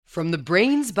From the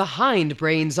brains behind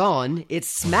Brains On, it's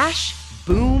Smash,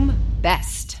 Boom,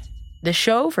 Best. The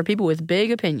show for people with big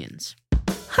opinions.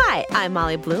 Hi, I'm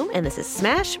Molly Bloom, and this is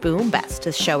Smash, Boom, Best,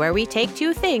 the show where we take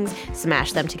two things,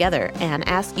 smash them together, and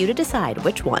ask you to decide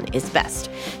which one is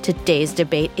best. Today's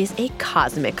debate is a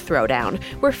cosmic throwdown.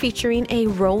 We're featuring a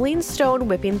rolling stone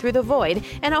whipping through the void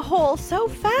and a hole so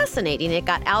fascinating it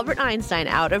got Albert Einstein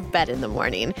out of bed in the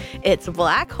morning. It's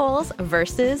black holes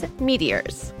versus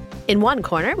meteors. In one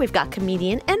corner, we've got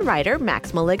comedian and writer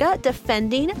Max Maliga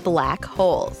defending black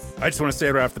holes. I just want to say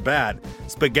right off the bat,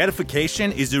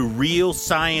 spaghettification is a real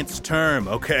science term,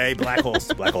 okay? Black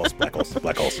holes, black holes, black holes,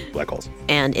 black holes, black holes.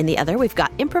 And in the other, we've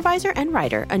got improviser and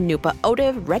writer Anupa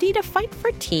Odev ready to fight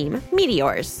for Team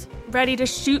Meteors. Ready to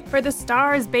shoot for the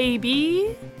stars,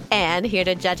 baby. And here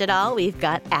to judge it all, we've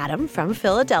got Adam from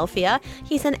Philadelphia.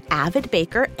 He's an avid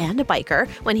baker and a biker.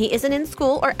 When he isn't in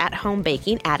school or at home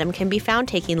baking, Adam can be found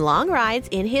taking long rides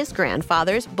in his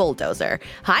grandfather's bulldozer.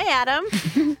 Hi, Adam.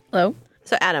 Hello.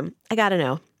 So, Adam, I gotta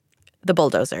know, the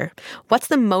bulldozer, what's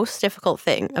the most difficult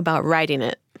thing about riding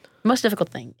it? Most difficult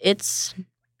thing. It's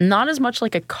not as much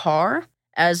like a car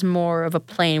as more of a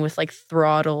plane with like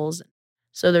throttles.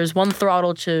 So there's one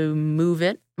throttle to move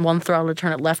it, one throttle to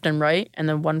turn it left and right, and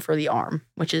then one for the arm,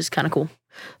 which is kind of cool.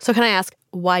 So can I ask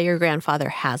why your grandfather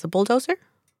has a bulldozer?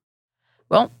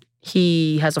 Well,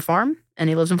 he has a farm, and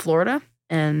he lives in Florida,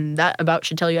 and that about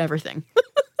should tell you everything.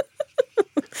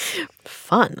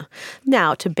 Fun.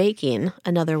 Now, to baking,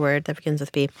 another word that begins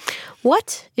with B.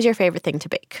 What is your favorite thing to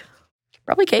bake?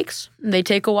 Probably cakes. They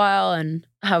take a while and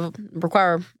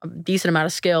require a decent amount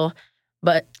of skill,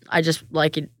 but I just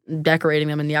like decorating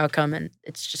them and the outcome, and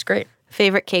it's just great.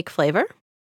 Favorite cake flavor?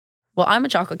 Well, I'm a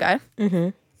chocolate guy. Mm-hmm.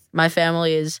 My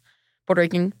family is Puerto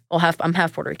Rican. Well, I'm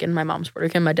half Puerto Rican. My mom's Puerto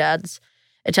Rican. My dad's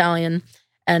Italian.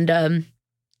 And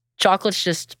chocolate's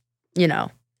just,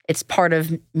 it's part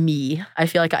of me. I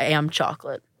feel like I am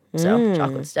chocolate. So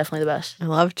chocolate's definitely the best. I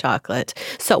love chocolate.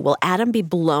 So will Adam be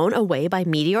blown away by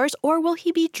meteors or will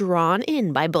he be drawn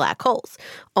in by black holes?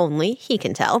 Only he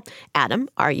can tell. Adam,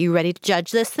 are you ready to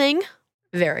judge this thing?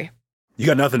 Very. You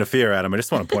got nothing to fear, Adam. I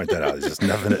just want to point that out. There's just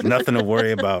nothing to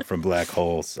worry about from black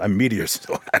holes. I'm meteors,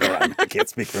 so I can't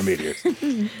speak for meteors.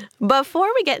 Before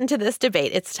we get into this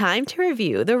debate, it's time to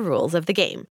review the rules of the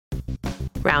game.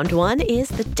 Round one is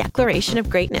the Declaration of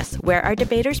Greatness, where our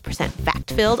debaters present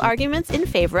fact-filled arguments in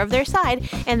favor of their side,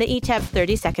 and they each have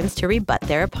 30 seconds to rebut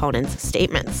their opponent's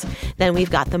statements. Then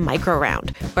we've got the micro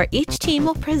round, where each team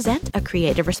will present a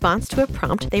creative response to a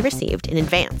prompt they received in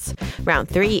advance. Round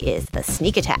three is the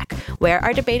sneak attack, where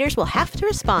our debaters will have to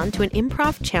respond to an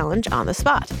improv challenge on the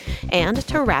spot. And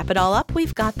to wrap it all up,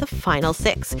 we've got the final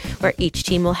six, where each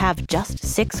team will have just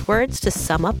 6 words to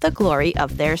sum up the glory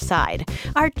of their side.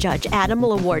 Our judge, Adam,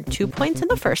 will award 2 points in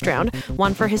the first round,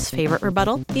 one for his favorite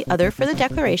rebuttal, the other for the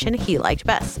declaration he liked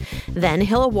best. Then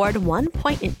he'll award 1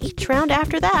 point in each round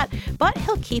after that, but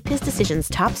he'll keep his decisions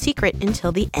top secret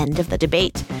until the end of the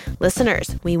debate.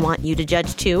 Listeners, we want you to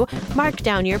judge too. Mark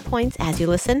down your points as you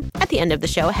listen. At the end of the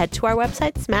show, head to our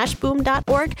website,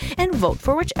 smashboom.org, and vote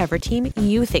for whichever team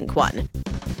you think won.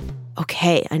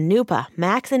 Okay, Anupa,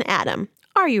 Max, and Adam,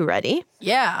 are you ready?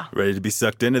 Yeah. Ready to be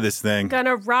sucked into this thing.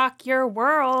 Gonna rock your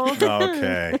world.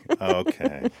 Okay.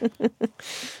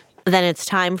 Then it's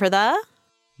time for the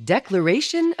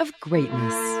Declaration of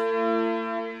Greatness.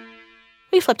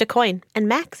 We flipped a coin, and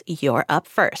Max, you're up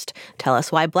first. Tell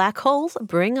us why black holes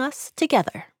bring us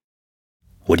together.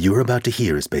 What you're about to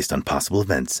hear is based on possible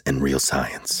events and real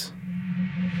science.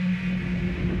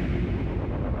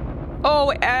 Oh,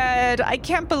 Ed, I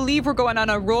can't believe we're going on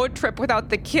a road trip without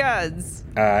the kids.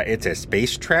 It's a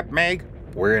space trip, Meg?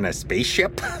 We're in a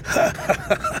spaceship?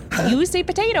 You say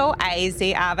potato, I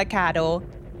say avocado.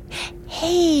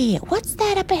 Hey, what's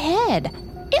that up ahead?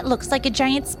 It looks like a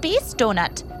giant space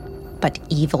donut, but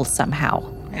evil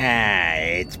somehow.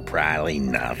 It's probably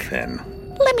nothing.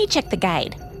 Let me check the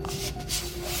guide.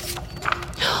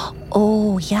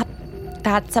 Oh, yep,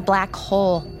 that's a black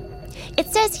hole. It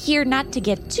says here not to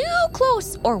get too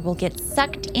close or we'll get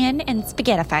sucked in and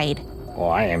spaghettified. Oh,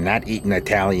 I am not eating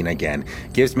Italian again.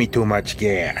 Gives me too much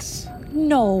gas.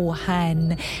 No,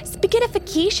 hun.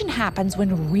 Spaghettification happens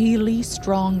when really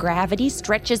strong gravity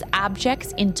stretches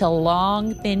objects into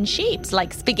long, thin shapes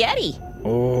like spaghetti.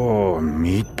 Oh,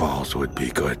 meatballs would be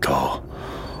good, though.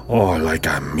 Oh, like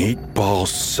a meatball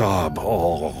sub.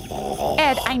 Oh.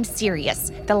 Ed, I'm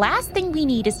serious. The last thing we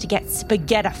need is to get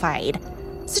spaghettified.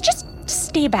 So just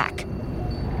stay back.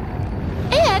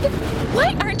 Ed,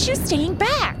 why aren't you staying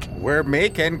back? We're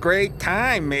making great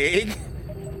time, Meg.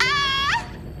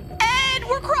 Ed,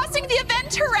 we're crossing the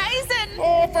event horizon.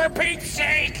 Oh, for Pete's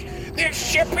sake!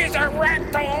 This ship is a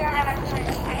rental!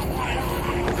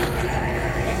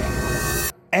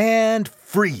 And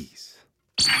freeze.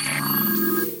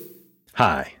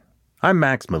 Hi, I'm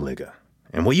Max Maliga,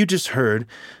 and what you just heard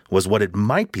was what it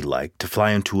might be like to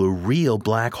fly into a real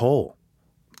black hole.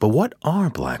 But what are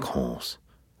black holes?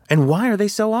 And why are they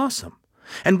so awesome?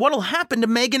 And what'll happen to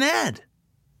Meg and Ed?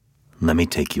 Let me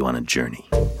take you on a journey.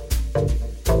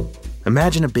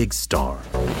 Imagine a big star.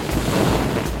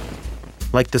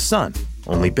 Like the sun,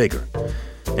 only bigger.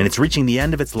 And it's reaching the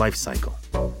end of its life cycle.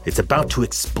 It's about to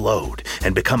explode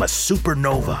and become a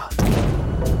supernova.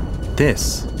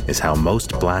 This is how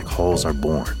most black holes are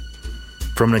born.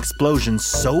 From an explosion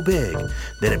so big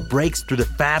that it breaks through the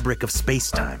fabric of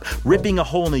space-time, ripping a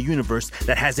hole in the universe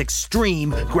that has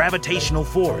extreme gravitational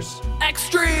force.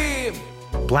 Extreme!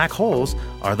 Black holes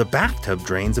are the bathtub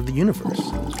drains of the universe.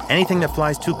 Anything that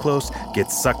flies too close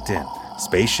gets sucked in.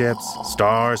 Spaceships,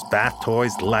 stars, bath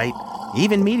toys, light,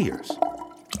 even meteors.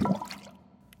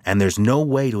 And there's no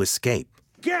way to escape.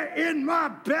 Get in my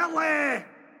belly!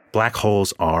 Black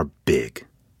holes are big.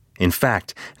 In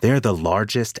fact, they're the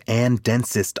largest and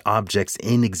densest objects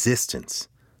in existence.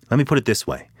 Let me put it this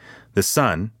way. The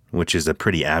sun, which is a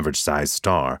pretty average-sized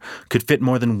star, could fit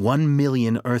more than 1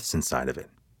 million Earths inside of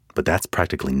it. But that's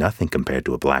practically nothing compared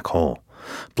to a black hole.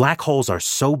 Black holes are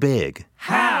so big.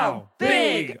 How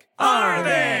big are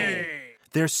they?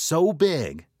 They're so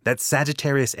big that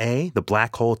Sagittarius A, the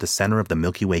black hole at the center of the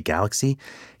Milky Way galaxy,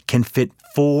 can fit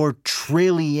 4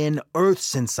 trillion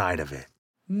Earths inside of it.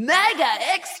 Mega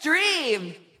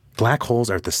extreme! Black holes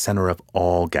are at the center of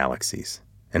all galaxies,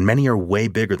 and many are way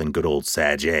bigger than good old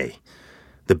Sag A.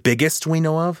 The biggest we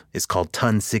know of is called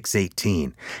Ton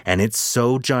 618, and it's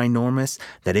so ginormous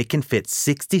that it can fit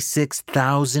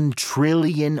 66,000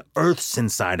 trillion Earths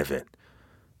inside of it.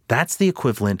 That's the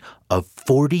equivalent of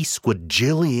 40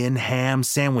 squadrillion ham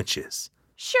sandwiches.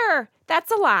 Sure,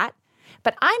 that's a lot,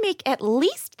 but I make at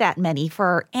least that many for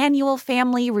our annual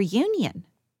family reunion.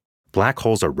 Black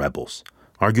holes are rebels.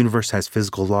 Our universe has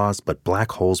physical laws, but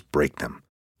black holes break them.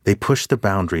 They push the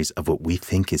boundaries of what we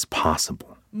think is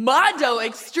possible. Mondo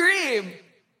extreme!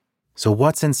 So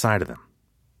what's inside of them?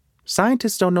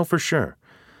 Scientists don't know for sure.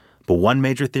 But one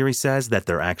major theory says that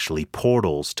they're actually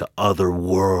portals to other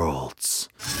worlds.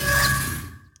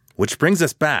 Which brings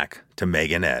us back to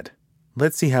Meg and Ed.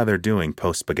 Let's see how they're doing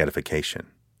post-spaghettification.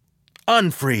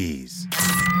 Unfreeze!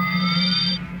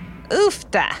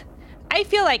 Oofta. I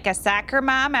feel like a soccer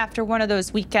mom after one of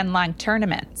those weekend-long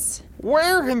tournaments.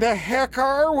 Where in the heck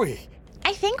are we?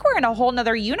 I think we're in a whole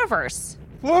nother universe.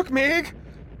 Look, Meg.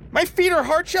 My feet are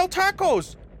hard-shell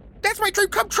tacos. That's my dream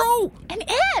come true. And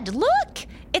Ed, look!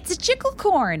 It's a chickle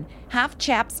corn. Half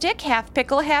chapstick, half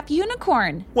pickle, half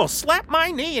unicorn. Well, slap my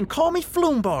knee and call me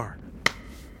Floombar.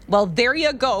 Well, there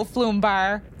you go,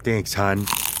 Floombar. Thanks, hon.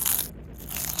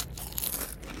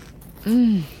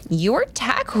 Your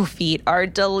taco feet are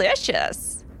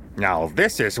delicious. Now,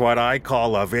 this is what I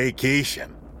call a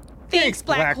vacation. Thanks,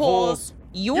 black holes.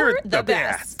 You're the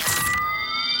best.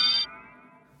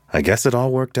 I guess it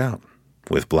all worked out.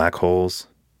 With black holes,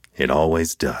 it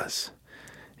always does.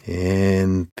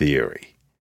 In theory.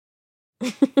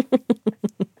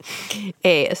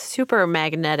 A super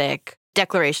magnetic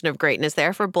declaration of greatness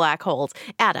there for black holes.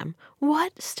 Adam,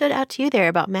 what stood out to you there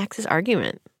about Max's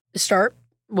argument? The start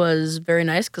was very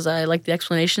nice because I like the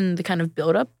explanation, the kind of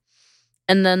build-up.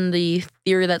 And then the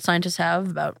theory that scientists have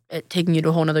about it taking you to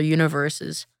a whole other universe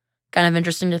is kind of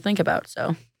interesting to think about.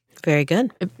 So very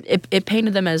good. It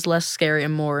painted them as less scary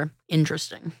and more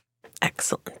interesting.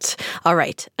 Excellent. All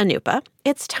right, Anupa,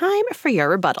 it's time for your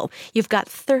rebuttal. You've got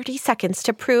 30 seconds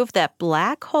to prove that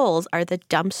black holes are the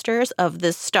dumpsters of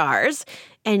the stars,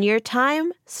 and your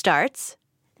time starts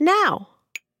now.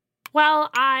 Well,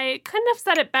 I couldn't have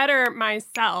said it better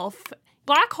myself.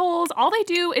 Black holes, all they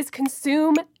do is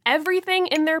consume everything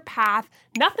in their path.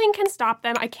 Nothing can stop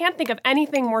them. I can't think of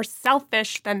anything more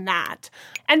selfish than that.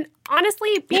 And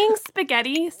honestly, being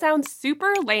spaghetti sounds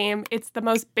super lame. It's the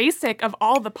most basic of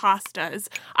all the pastas.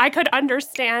 I could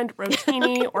understand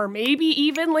rotini or maybe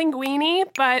even linguine,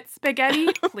 but spaghetti,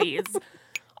 please.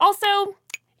 Also,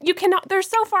 they're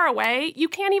so far away, you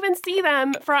can't even see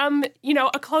them from,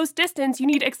 a close distance. You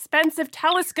need expensive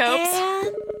telescopes.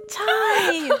 And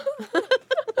time.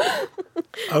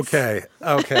 Okay.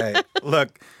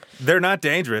 Look, They're not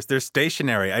dangerous. They're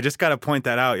stationary. I just got to point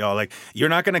that out, y'all. Like, you're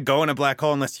not going to go in a black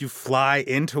hole unless you fly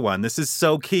into one. This is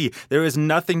so key. There is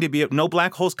nothing to be, no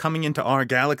black holes coming into our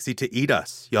galaxy to eat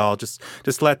us, y'all. Just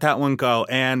let that one go.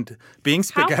 And being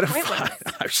spaghettified,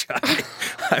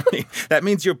 I mean, that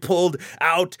means you're pulled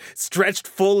out, stretched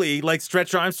fully, like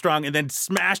Stretch Armstrong, and then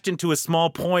smashed into a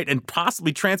small point and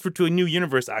possibly transferred to a new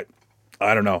universe. I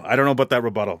don't know. I don't know about that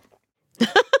rebuttal.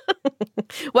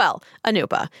 Well,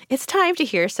 Anupa, it's time to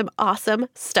hear some awesome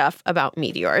stuff about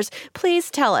meteors. Please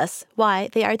tell us why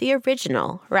they are the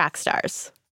original rock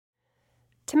stars.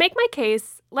 To make my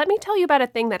case, let me tell you about a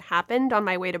thing that happened on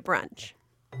my way to brunch.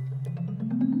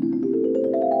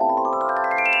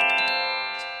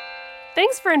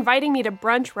 Thanks for inviting me to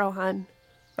brunch, Rohan.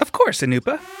 Of course,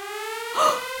 Anupa.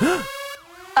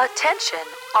 Attention,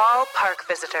 all park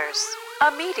visitors.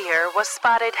 A meteor was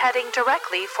spotted heading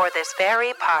directly for this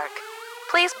very park.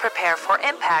 Please prepare for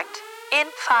impact in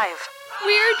 5.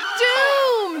 We're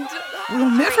doomed! We'll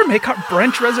never make our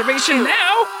brunch reservation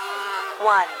now!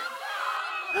 1.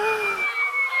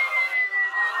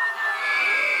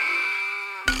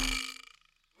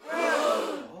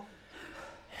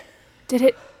 Did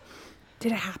it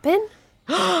happen?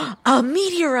 A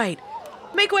meteorite!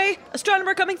 Make way!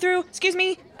 Astronomer coming through! Excuse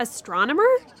me! Astronomer?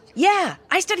 Yeah,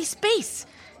 I study space.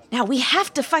 Now we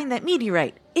have to find that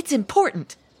meteorite. It's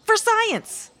important. For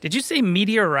science. Did you say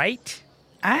meteorite?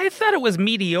 I thought it was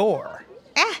meteor.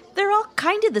 They're all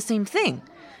kind of the same thing.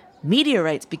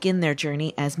 Meteorites begin their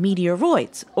journey as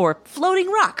meteoroids, or floating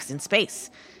rocks in space.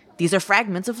 These are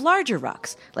fragments of larger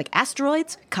rocks, like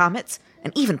asteroids, comets,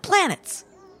 and even planets.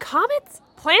 Comets?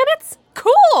 Planets?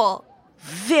 Cool!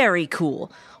 Very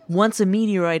cool. Once a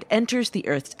meteoroid enters the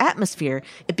Earth's atmosphere,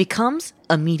 it becomes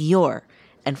a meteor.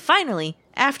 And finally,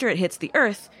 after it hits the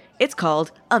Earth, it's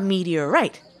called a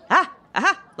meteorite.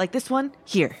 Like this one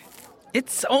here.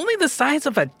 It's only the size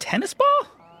of a tennis ball?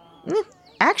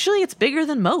 Actually, it's bigger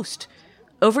than most.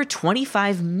 Over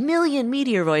 25 million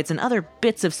meteoroids and other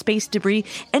bits of space debris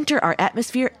enter our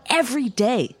atmosphere every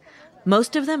day.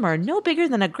 Most of them are no bigger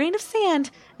than a grain of sand,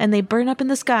 and they burn up in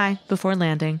the sky before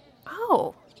landing.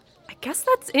 Oh, I guess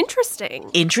that's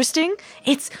interesting. Interesting?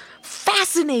 It's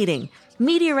fascinating.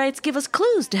 Meteorites give us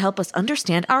clues to help us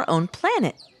understand our own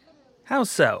planet. How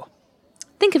so?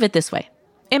 Think of it this way.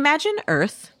 Imagine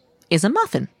Earth is a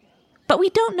muffin, but we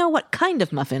don't know what kind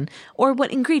of muffin or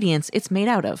what ingredients it's made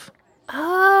out of.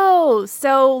 Oh,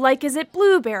 so like is it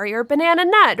blueberry or banana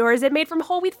nut, or is it made from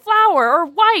whole wheat flour or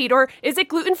white, or is it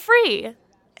gluten-free?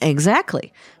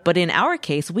 Exactly. But in our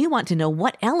case, we want to know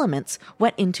what elements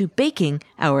went into baking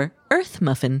our Earth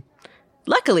muffin.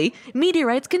 Luckily,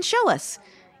 meteorites can show us.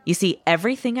 You see,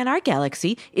 everything in our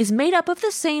galaxy is made up of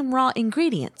the same raw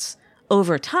ingredients.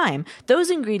 Over time,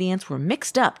 those ingredients were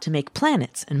mixed up to make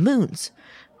planets and moons.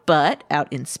 But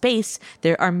out in space,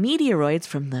 there are meteoroids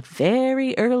from the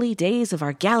very early days of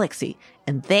our galaxy,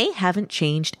 and they haven't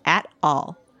changed at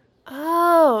all.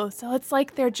 Oh, so it's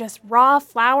like they're just raw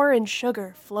flour and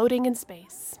sugar floating in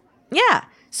space. Yeah,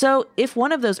 so if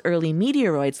one of those early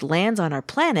meteoroids lands on our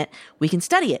planet, we can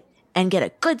study it and get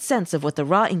a good sense of what the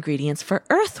raw ingredients for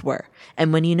Earth were.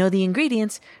 And when you know the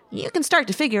ingredients, you can start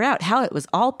to figure out how it was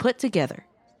all put together.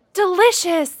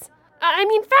 Delicious! I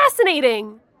mean,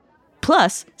 fascinating!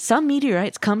 Plus, some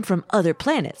meteorites come from other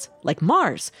planets, like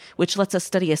Mars, which lets us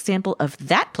study a sample of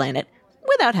that planet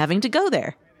without having to go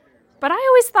there. But I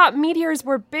always thought meteors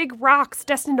were big rocks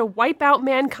destined to wipe out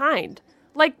mankind.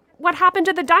 Like what happened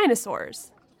to the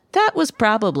dinosaurs. That was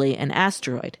probably an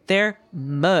asteroid. They're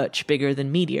much bigger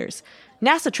than meteors.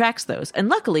 NASA tracks those, and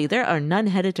luckily there are none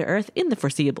headed to Earth in the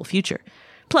foreseeable future.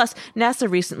 Plus,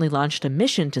 NASA recently launched a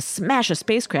mission to smash a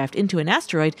spacecraft into an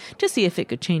asteroid to see if it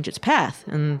could change its path,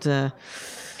 And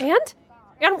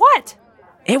what?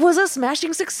 It was a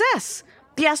smashing success!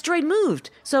 The asteroid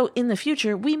moved, so in the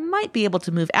future we might be able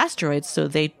to move asteroids so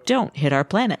they don't hit our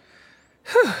planet.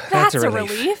 That's a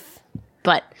relief.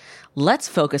 But let's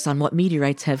focus on what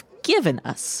meteorites have given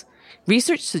us.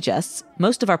 Research suggests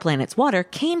most of our planet's water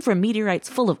came from meteorites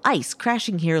full of ice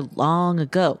crashing here long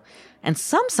ago. And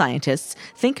some scientists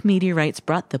think meteorites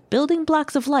brought the building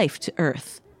blocks of life to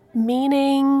Earth.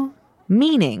 Meaning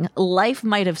life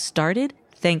might have started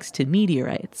thanks to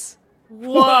meteorites.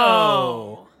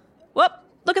 Whoa! Whoop!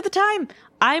 Look at the time!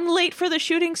 I'm late for the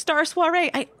shooting star soiree.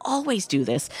 I always do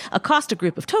this. Accost a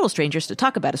group of total strangers to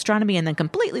talk about astronomy and then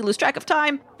completely lose track of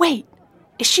time. Wait,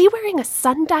 is she wearing a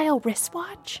sundial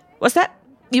wristwatch? What's that?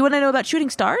 You want to know about shooting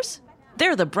stars?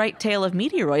 They're the bright tail of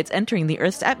meteoroids entering the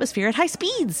Earth's atmosphere at high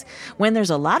speeds. When there's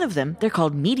a lot of them, they're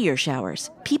called meteor showers.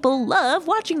 People love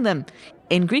watching them.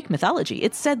 In Greek mythology,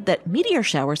 it's said that meteor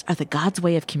showers are the gods'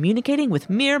 way of communicating with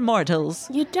mere mortals.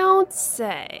 You don't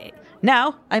say.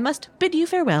 Now, I must bid you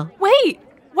farewell. Wait!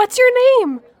 What's your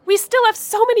name? We still have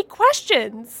so many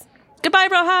questions. Goodbye,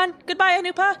 Rohan. Goodbye,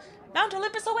 Anupa. Mount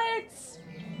Olympus awaits.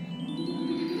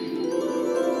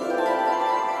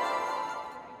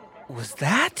 Was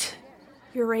that?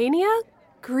 Urania?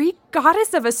 Greek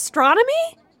goddess of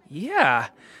astronomy? Yeah.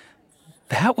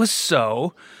 That was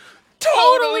so...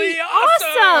 Totally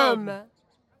awesome!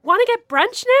 Want to get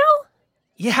brunch now?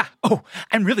 Yeah. Oh,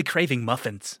 I'm really craving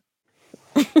muffins.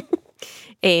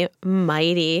 A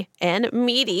mighty and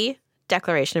meaty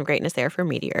declaration of greatness there for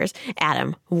Meteors.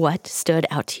 Adam, what stood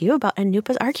out to you about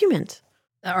Anupa's argument?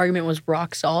 That argument was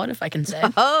rock solid, if I can say.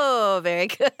 Oh, very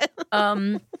good.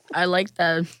 I liked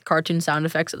the cartoon sound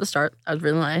effects at the start. That was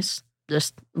really nice.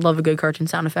 Just love a good cartoon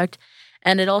sound effect.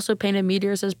 And it also painted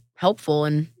meteors as helpful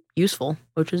and useful,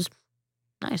 which is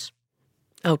nice.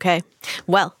 Okay.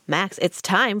 Well, Max, it's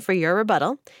time for your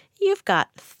rebuttal. You've got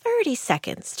 30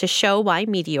 seconds to show why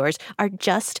meteors are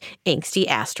just angsty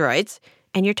asteroids.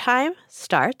 And your time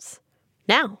starts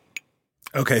now.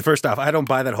 Okay, first off, I don't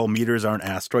buy that whole meteors aren't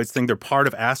asteroids thing. They're part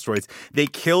of asteroids. They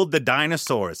killed the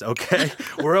dinosaurs, okay?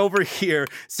 We're over here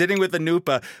sitting with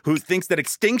Anupa, who thinks that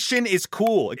extinction is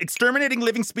cool. Exterminating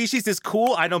living species is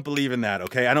cool. I don't believe in that,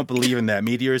 okay? I don't believe in that.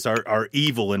 Meteors are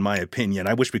evil, in my opinion.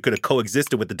 I wish we could have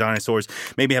coexisted with the dinosaurs.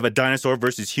 Maybe have a dinosaur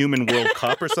versus human World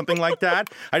Cup or something like that.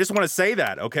 I just want to say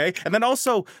that, okay? And then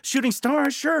also, shooting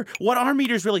stars, sure. What are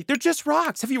meteors really? They're just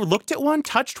rocks. Have you looked at one,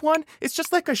 touched one? It's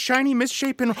just like a shiny,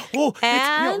 misshapen... Oh, and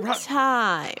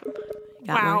time.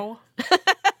 Wow.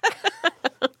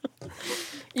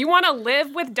 You want to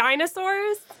live with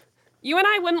dinosaurs? You and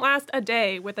I wouldn't last a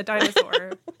day with a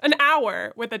dinosaur. An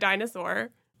hour with a dinosaur.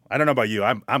 I don't know about you.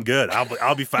 I'm good.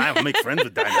 I'll be fine. I'll make friends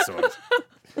with dinosaurs.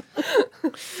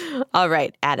 All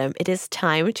right, Adam, it is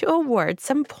time to award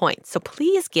some points. So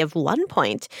please give 1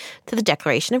 point to the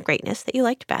declaration of greatness that you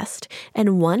liked best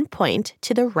and 1 point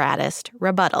to the raddest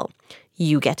rebuttal.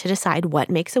 You get to decide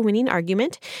what makes a winning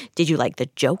argument. Did you like the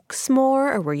jokes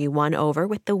more, or were you won over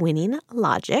with the winning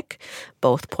logic?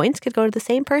 Both points could go to the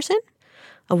same person.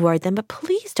 Award them, but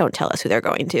please don't tell us who they're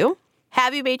going to.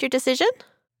 Have you made your decision?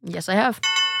 Yes, I have.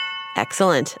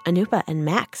 Excellent. Anupa and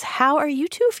Max, how are you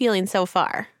two feeling so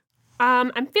far?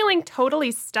 I'm feeling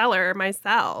totally stellar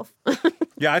myself.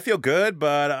 Yeah, I feel good,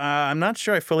 but I'm not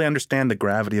sure I fully understand the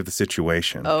gravity of the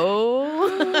situation. Oh.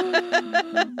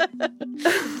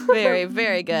 Very,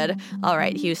 very good. All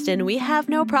right, Houston, we have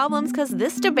no problems because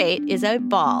this debate is a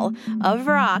ball of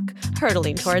rock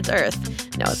hurtling towards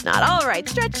Earth. No, it's not. All right,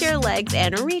 stretch your legs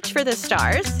and reach for the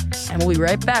stars. And we'll be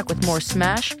right back with more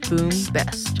Smash, Boom,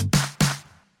 Best.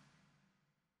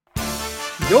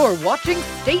 You're watching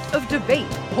State of Debate,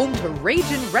 home to rage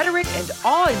and rhetoric and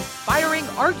awe-inspiring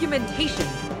argumentation.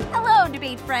 Hello,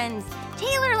 debate friends.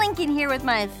 Taylor Lincoln here with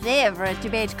my favorite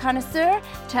debate connoisseur,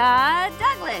 Todd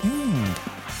Douglas.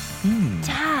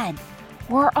 Todd,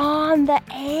 we're on the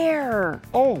air.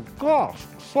 Oh, gosh,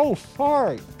 so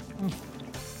sorry.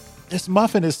 This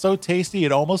muffin is so tasty,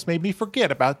 it almost made me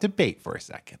forget about debate for a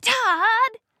second.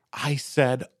 Todd! I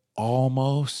said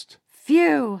almost.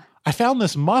 Phew. I found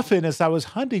this muffin as I was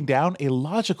hunting down a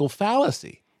logical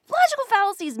fallacy. Logical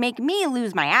fallacies make me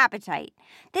lose my appetite.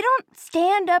 They don't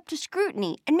stand up to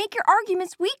scrutiny and make your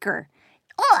arguments weaker.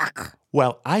 Ugh!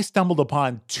 Well, I stumbled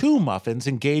upon 2 muffins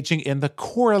engaging in the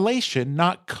correlation,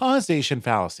 not causation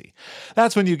fallacy.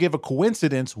 That's when you give a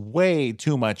coincidence way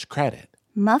too much credit.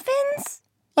 Muffins?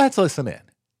 Let's listen in.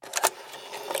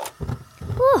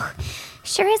 Whew,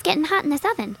 sure is getting hot in this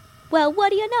oven. Well,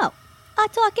 what do you know? A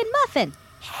talking muffin.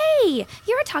 Hey,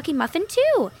 you're a talking muffin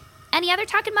too. Any other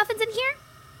talking muffins in here?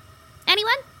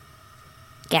 Anyone?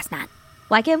 Guess not.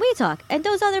 Why can't we talk? And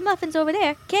those other muffins over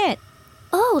there can't.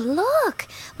 Oh, look.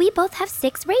 We both have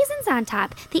 6 raisins on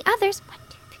top. The others, 1,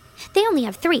 2, 3. They only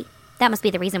have 3. That must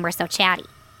be the reason we're so chatty.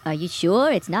 Are you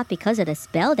sure it's not because of the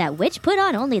spell that witch put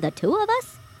on only the 2 of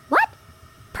us? What?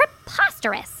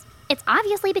 Preposterous. It's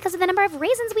obviously because of the number of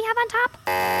raisins we have on top.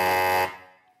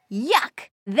 Yuck!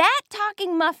 That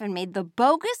talking muffin made the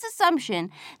bogus assumption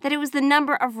that it was the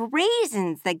number of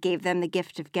raisins that gave them the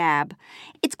gift of gab.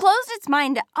 It's closed its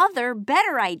mind to other,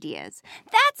 better ideas.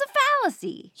 That's a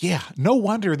fallacy. Yeah, no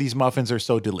wonder these muffins are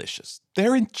so delicious.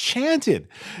 They're enchanted.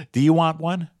 Do you want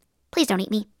one? Please don't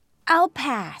eat me. I'll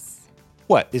pass.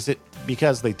 What, is it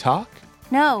because they talk?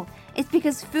 No, it's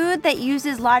because food that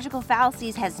uses logical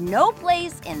fallacies has no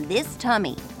place in this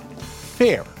tummy.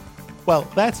 Fair. Well,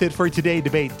 that's it for Today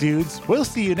Debate, dudes. We'll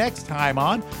see you next time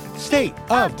on State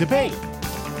of Debate.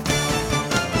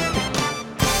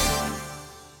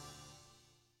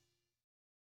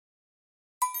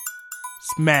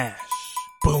 Smash.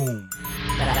 Boom.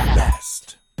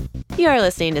 Best. You're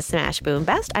listening to Smash Boom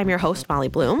Best. I'm your host, Molly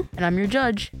Bloom. And I'm your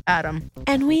judge, Adam.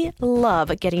 And we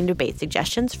love getting debate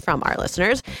suggestions from our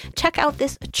listeners. Check out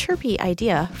this chirpy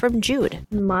idea from Jude.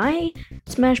 My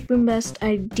Smash Boom Best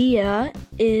idea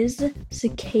is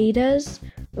cicadas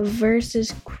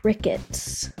versus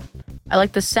crickets. I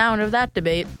like the sound of that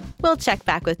debate. We'll check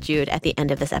back with Jude at the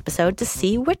end of this episode to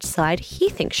see which side he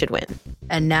thinks should win.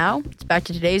 And now, it's back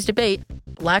to today's debate,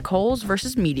 black holes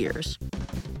versus meteors.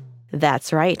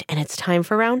 That's right, and it's time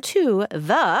for round 2,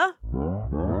 the...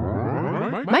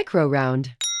 Micro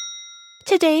Round.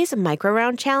 Today's Micro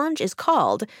Round challenge is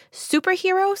called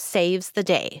Superhero Saves the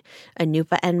Day.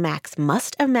 Anupa and Max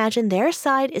must imagine their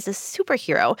side is a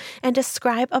superhero and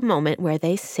describe a moment where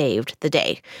they saved the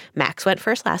day. Max went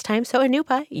first last time, so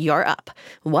Anupa, you're up.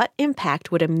 What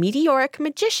impact would a meteoric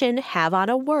magician have on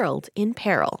a world in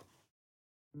peril?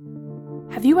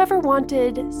 Have you ever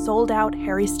wanted sold-out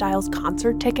Harry Styles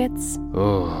concert tickets?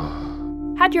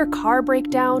 Oh. Had your car break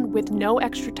down with no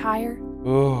extra tire?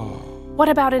 Oh. What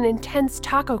about an intense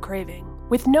taco craving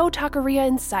with no taqueria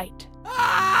in sight?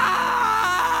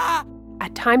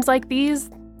 At times like these,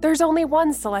 there's only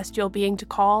one celestial being to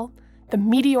call, the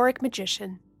meteoric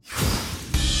magician.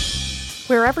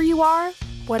 Wherever you are,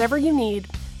 whatever you need,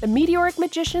 the meteoric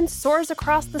magician soars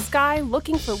across the sky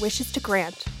looking for wishes to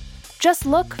grant. Just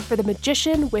look for the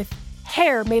magician with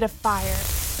hair made of fire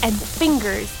and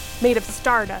fingers made of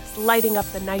stardust lighting up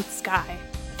the night sky,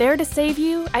 there to save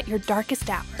you at your darkest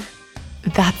hour.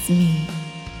 That's me.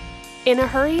 In a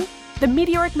hurry, the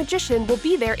meteoric magician will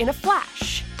be there in a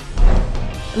flash.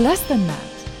 Less than that.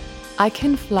 I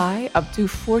can fly up to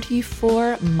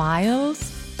 44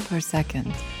 miles per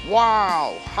second.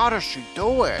 Wow, how does she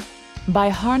do it? By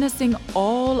harnessing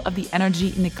all of the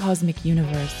energy in the cosmic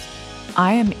universe,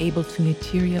 I am able to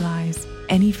materialize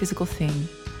any physical thing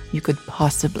you could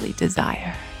possibly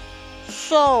desire.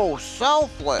 So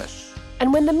selfless.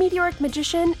 And when the meteoric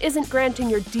magician isn't granting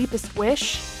your deepest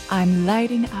wish, I'm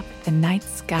lighting up the night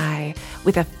sky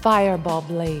with a fireball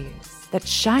blaze that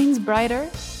shines brighter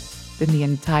than the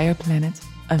entire planet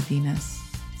of Venus.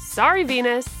 Sorry,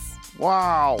 Venus.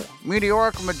 Wow,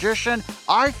 meteoric magician,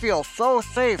 I feel so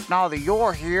safe now that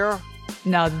you're here.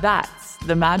 Now that's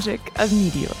the magic of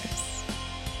meteors.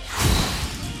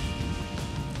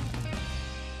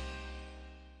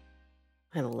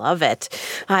 I love it.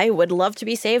 I would love to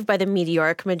be saved by the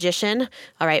meteoric magician.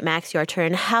 All right, Max, your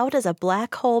turn. How does a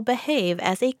black hole behave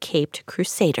as a caped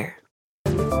crusader?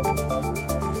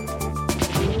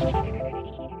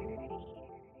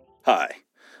 Hi,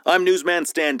 I'm newsman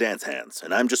Stan Dance Hands,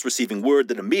 and I'm just receiving word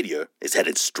that a meteor is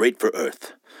headed straight for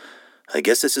Earth. I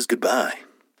guess this is goodbye.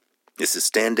 This is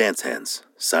Stan Dance Hands,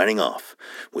 signing off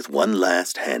with one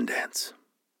last hand dance.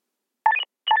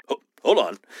 Oh, hold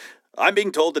on. I'm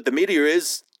being told that the meteor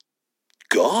is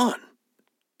gone.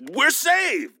 We're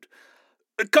saved!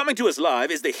 Coming to us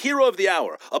live is the hero of the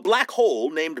hour, a black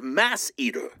hole named Mass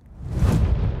Eater.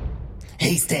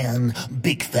 Hey Stan,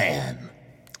 big fan.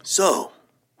 So,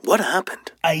 what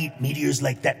happened? I eat meteors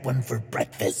like that one for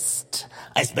breakfast.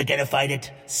 I spaghettified it,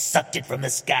 sucked it from the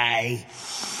sky,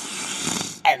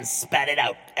 and spat it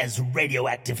out as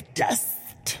radioactive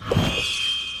dust.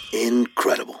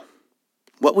 Incredible.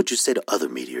 What would you say to other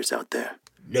meteors out there?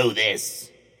 Know this.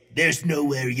 There's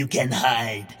nowhere you can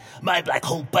hide. My black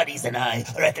hole buddies and I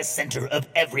are at the center of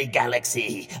every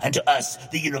galaxy. And to us,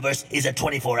 the universe is a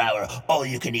 24-hour,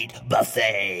 all-you-can-eat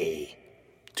buffet.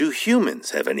 Do humans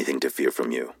have anything to fear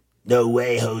from you? No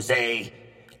way, Jose.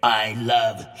 I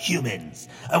love humans.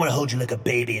 I want to hold you like a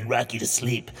baby and rock you to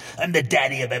sleep. I'm the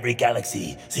daddy of every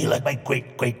galaxy, so you're like my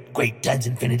great times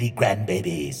infinity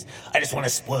grandbabies. I just want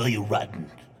to spoil you rotten.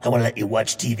 I want to let you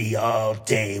watch TV all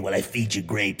day while I feed you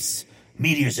grapes.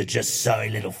 Meteors are just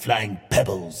sorry little flying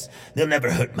pebbles. They'll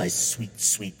never hurt my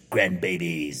sweet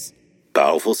grandbabies.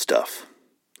 Powerful stuff.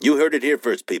 You heard it here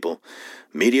first, people.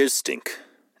 Meteors stink.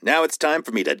 Now it's time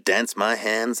for me to dance my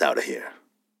hands out of here.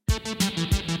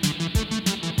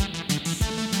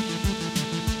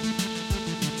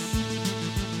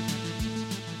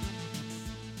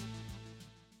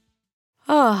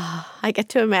 Oh, I get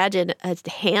to imagine a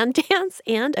hand dance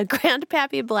and a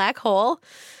grandpappy black hole.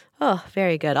 Oh,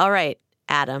 very good. All right,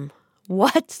 Adam,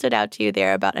 what stood out to you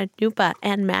there about Anupa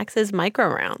and Max's micro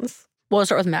rounds? Well, I'll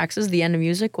start with Max's. The end of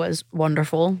music was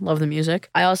wonderful. Love the music.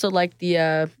 I also liked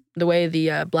the way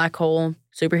the black hole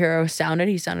superhero sounded.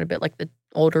 He sounded a bit like the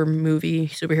older movie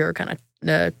superhero kind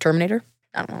of Terminator.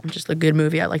 I don't know, just a good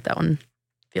movie. I like that one.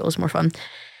 Feels more fun.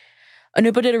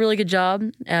 Anupa did a really good job.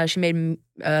 She made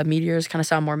meteors kind of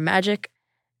sound more magic.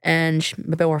 and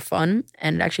a bit more fun.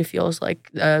 And it actually feels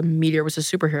like Meteor was a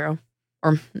superhero,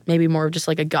 or maybe more of just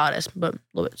like a goddess, but a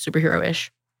little bit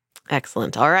superhero-ish.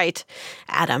 Excellent. All right,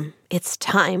 Adam, it's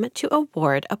time to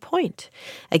award a point.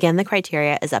 Again, the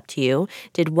criteria is up to you.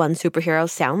 Did one superhero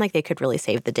sound like they could really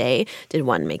save the day? Did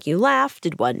one make you laugh?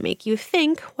 Did one make you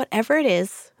think? Whatever it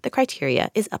is, the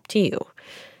criteria is up to you.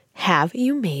 Have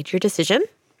you made your decision?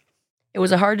 It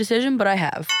was a hard decision, but I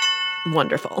have.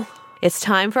 Wonderful. It's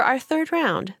time for our third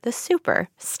round, the super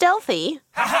stealthy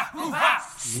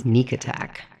Sneak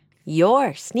attack.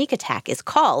 Your sneak attack is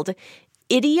called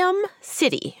Idiom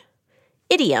City.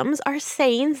 Idioms are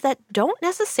sayings that don't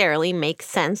necessarily make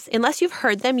sense unless you've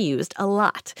heard them used a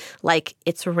lot, like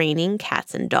it's raining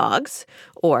cats and dogs,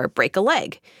 or break a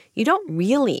leg. You don't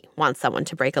really want someone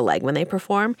to break a leg when they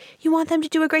perform. You want them to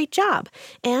do a great job.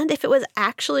 And if it was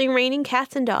actually raining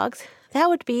cats and dogs, that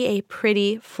would be a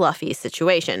pretty fluffy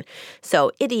situation.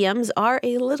 So idioms are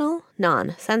a little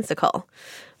nonsensical.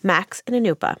 Max and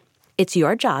Anupa, it's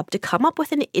your job to come up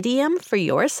with an idiom for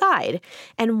your side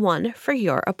and one for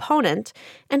your opponent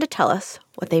and to tell us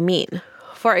what they mean.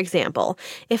 For example,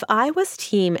 if I was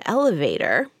Team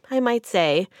Elevator, I might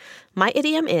say, my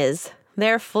idiom is,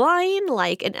 they're flying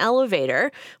like an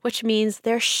elevator, which means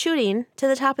they're shooting to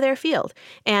the top of their field.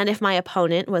 And if my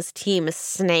opponent was Team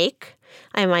Snake,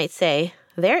 I might say,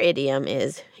 their idiom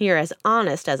is, you're as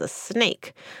honest as a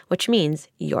snake, which means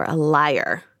you're a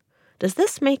liar. Does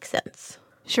this make sense?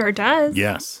 Sure does.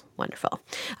 Yes. Wonderful.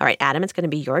 All right, Adam, it's going to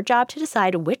be your job to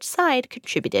decide which side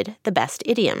contributed the best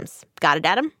idioms. Got it,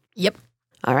 Adam? Yep.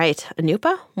 All right,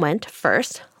 Anupa went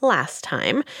first last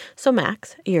time. So,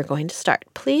 Max, you're going to start.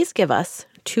 Please give us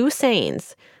 2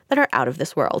 sayings that are out of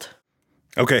this world.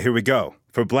 Okay, here we go.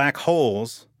 For black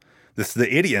holes, the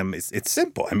idiom, it's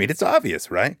simple. I mean, it's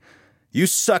obvious, right? You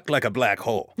suck like a black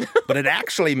hole. But it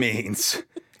actually means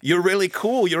you're really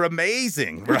cool. You're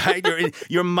amazing, right?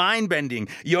 You're mind-bending.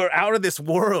 You're out of this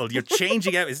world. You're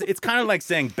changing. It's kind of like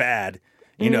saying bad,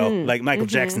 like Michael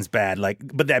Jackson's bad,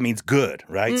 but that means good,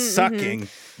 right? Sucking,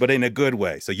 but in a good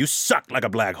way. So you suck like a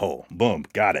black hole. Boom,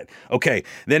 got it. Okay,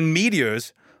 then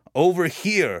meteors over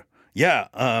here. Yeah,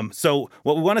 so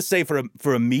what we want to say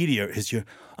for a meteor is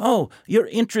you're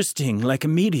interesting like a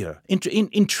meteor,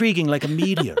 intriguing like a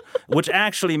meteor, which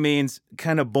actually means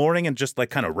kind of boring and just like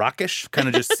kind of rockish, kind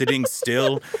of just sitting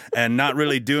still and not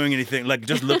really doing anything, like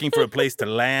just looking for a place to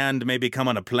land, maybe come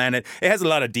on a planet. It has a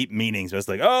lot of deep meanings. It's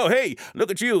like, oh, hey, look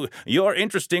at you. You're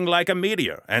interesting like a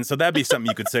meteor. And so that'd be something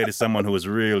you could say to someone who was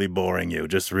really boring you,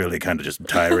 just really kind of just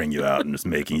tiring you out and just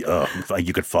making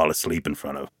you could fall asleep in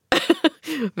front of.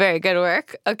 Very good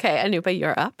work. Okay, Anupa,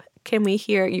 you're up. Can we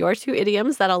hear your 2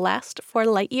 idioms that'll last for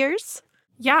light years?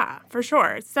 Yeah, for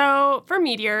sure. So for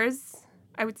meteors,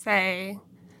 I would say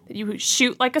that you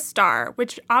shoot like a star,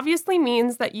 which obviously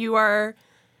means that you are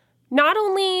not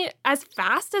only as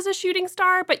fast as a shooting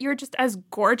star, but you're just as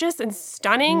gorgeous and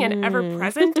stunning and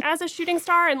ever-present as a shooting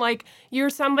star. And you're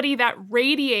somebody that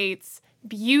radiates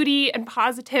beauty and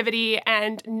positivity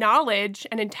and knowledge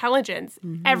and intelligence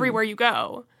everywhere you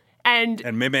go. And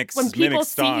mimics when people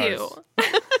stars. see you,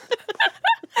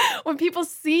 when people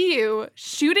see you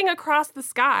shooting across the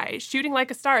sky, shooting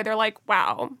like a star, they're like,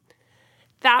 wow,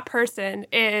 that person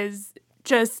is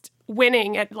just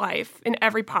winning at life in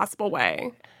every possible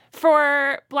way.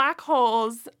 For black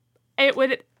holes, I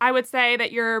would say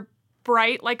that you're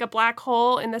bright like a black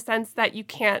hole in the sense that you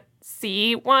can't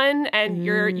see one and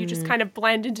you just kind of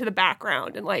blend into the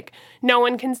background and no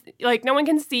one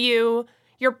can see you.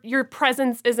 Your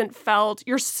presence isn't felt.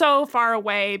 You're so far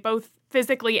away, both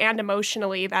physically and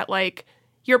emotionally, that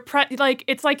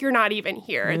it's like you're not even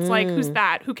here. It's like, who's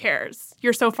that? Who cares?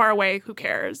 You're so far away. Who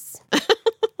cares?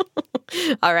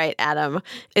 All right, Adam,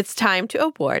 it's time to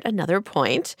award another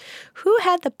point. Who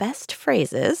had the best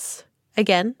phrases?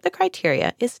 Again, the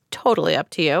criteria is totally up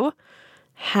to you.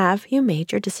 Have you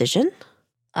made your decision?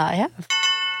 I have.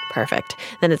 Perfect.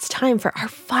 Then it's time for our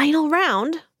final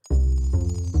round.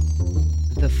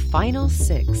 The final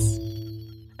 6.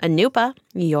 Anupa,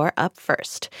 you're up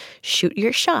first. Shoot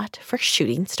your shot for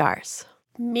shooting stars.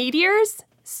 Meteors?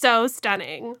 So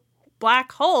stunning.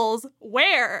 Black holes?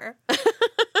 Where?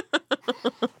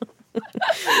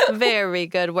 Very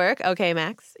good work. Okay,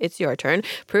 Max, it's your turn.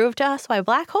 Prove to us why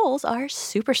black holes are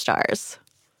superstars.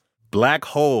 Black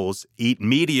holes eat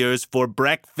meteors for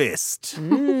breakfast.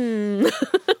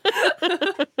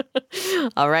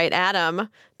 All right, Adam,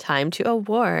 time to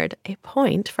award a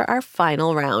point for our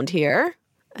final round here.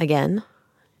 Again,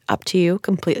 up to you,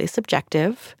 completely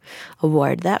subjective.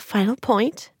 Award that final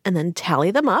point and then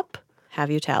tally them up.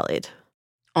 Have you tallied?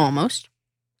 Almost.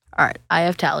 All right, I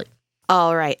have tallied.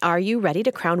 All right, are you ready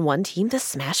to crown one team the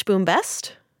Smash Boom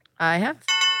Best? I have.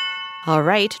 All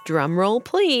right, drum roll,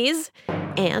 please.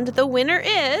 And the winner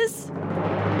is...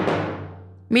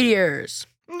 Meteors.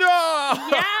 No!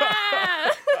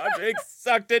 Yeah! I'm being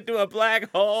sucked into a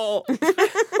black hole.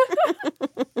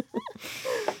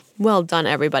 Well done,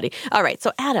 everybody. All right,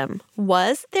 so Adam,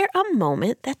 was there a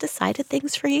moment that decided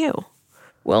things for you?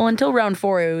 Well, until round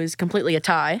 4, it was completely a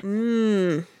tie.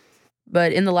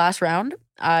 But in the last round,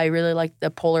 I really liked the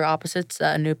polar opposites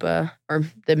that Anupa, or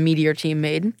the Meteor team,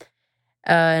 made.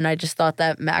 And I just thought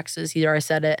that Max's, either I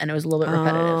said it and it was a little bit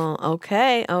repetitive. Oh,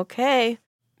 okay.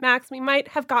 Max, we might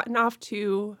have gotten off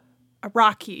to a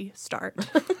rocky start,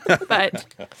 but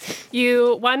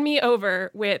you won me over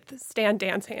with Stand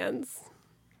Dance Hands.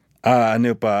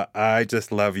 Anupa, I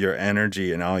just love your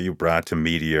energy and all you brought to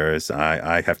Meteors.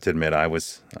 I have to admit, I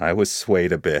was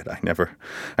swayed a bit. I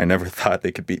never thought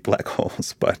they could beat black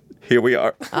holes, but here we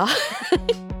are.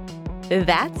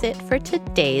 That's it for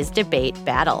today's debate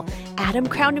battle. Adam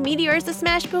crowned Meteors the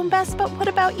Smash Boom Best, but what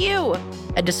about you?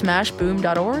 Head to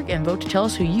smashboom.org and vote to tell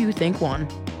us who you think won.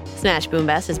 Smash Boom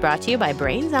Best is brought to you by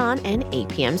Brains On and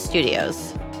 8PM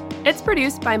Studios. It's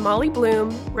produced by Molly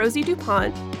Bloom, Rosie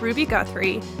DuPont, Ruby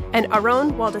Guthrie, and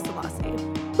Aaron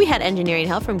Waldesselasi. We had engineering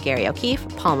help from Gary O'Keefe,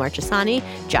 Paul Marchesani,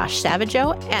 Josh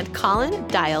Savageau, and Colin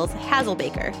Dials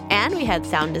Hazelbaker. And we had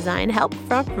sound design help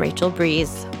from Rachel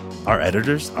Breeze. Our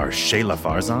editors are Shayla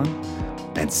Farzan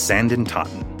and Sandin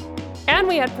Totten. And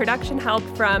we had production help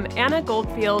from Anna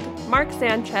Goldfield, Mark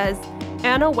Sanchez,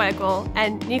 Anna Weigel,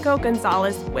 and Nico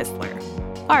Gonzalez Whistler.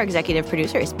 Our executive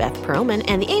producer is Beth Perlman,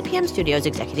 and the APM Studios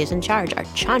executives in charge are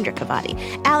Chandra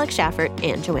Kavati, Alex Schaffert,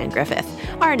 and Joanne Griffith.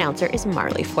 Our announcer is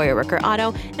Marley Feuerwerker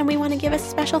Otto, and we want to give a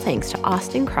special thanks to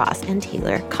Austin Cross and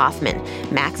Taylor Kaufman.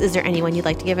 Max, is there anyone you'd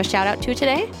like to give a shout out to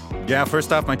today? Yeah,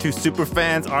 first off, my 2 super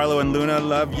fans, Arlo and Luna,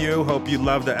 love you. Hope you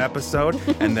love the episode.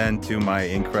 And then to my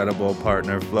incredible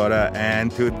partner, Flora,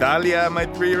 and to Dalia, my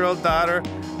 3-year-old daughter.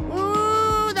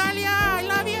 Woo, Dalia, I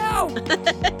love you!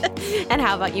 And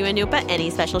how about you, Anupa? Any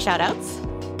special shout-outs?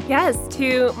 Yes,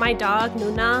 to my dog,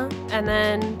 Nuna, and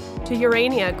then to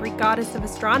Urania, Greek goddess of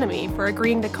astronomy, for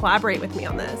agreeing to collaborate with me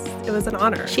on this. It was an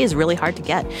honor. She is really hard to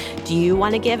get. Do you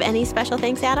want to give any special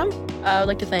thanks, Adam? I would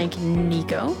like to thank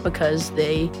Nico because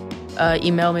they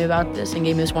emailed me about this and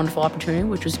gave me this wonderful opportunity,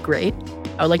 which was great.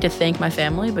 I would like to thank my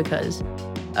family because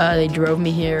they drove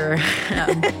me here.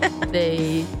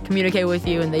 They communicate with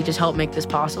you and they just help make this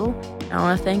possible. And I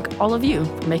want to thank all of you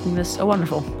for making this so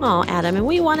wonderful. Oh, Adam, and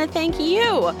we want to thank you.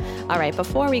 All right,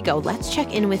 before we go, let's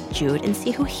check in with Jude and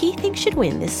see who he thinks should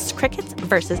win this crickets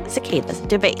versus cicadas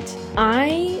debate.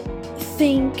 I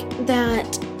think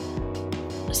that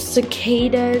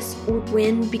cicadas would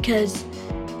win because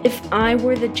if I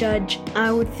were the judge,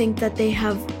 I would think that they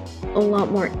have a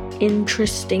lot more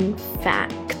interesting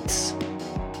facts.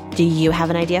 Do you have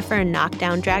an idea for a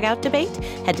knockdown drag-out debate?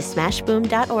 Head to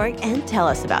smashboom.org and tell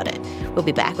us about it. We'll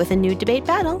be back with a new debate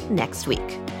battle next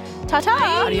week.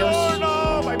 Ta-ta! Adios.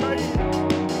 No, bye-bye.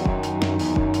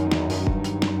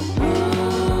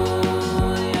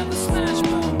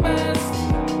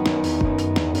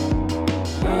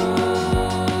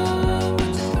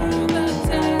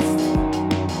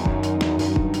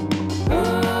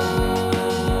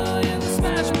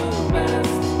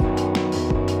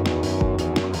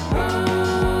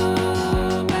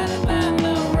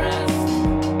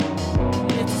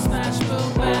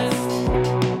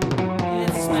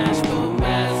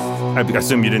 I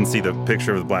assume you didn't see the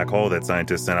picture of the black hole that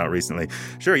scientists sent out recently.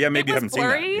 Sure, yeah, maybe you haven't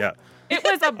blurry. seen that. Yeah. It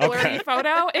was a blurry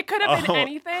photo. It could have been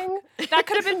anything. That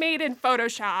could have been made in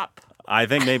Photoshop. I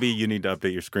think maybe you need to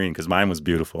update your screen because mine was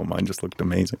beautiful. Mine just looked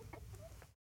amazing.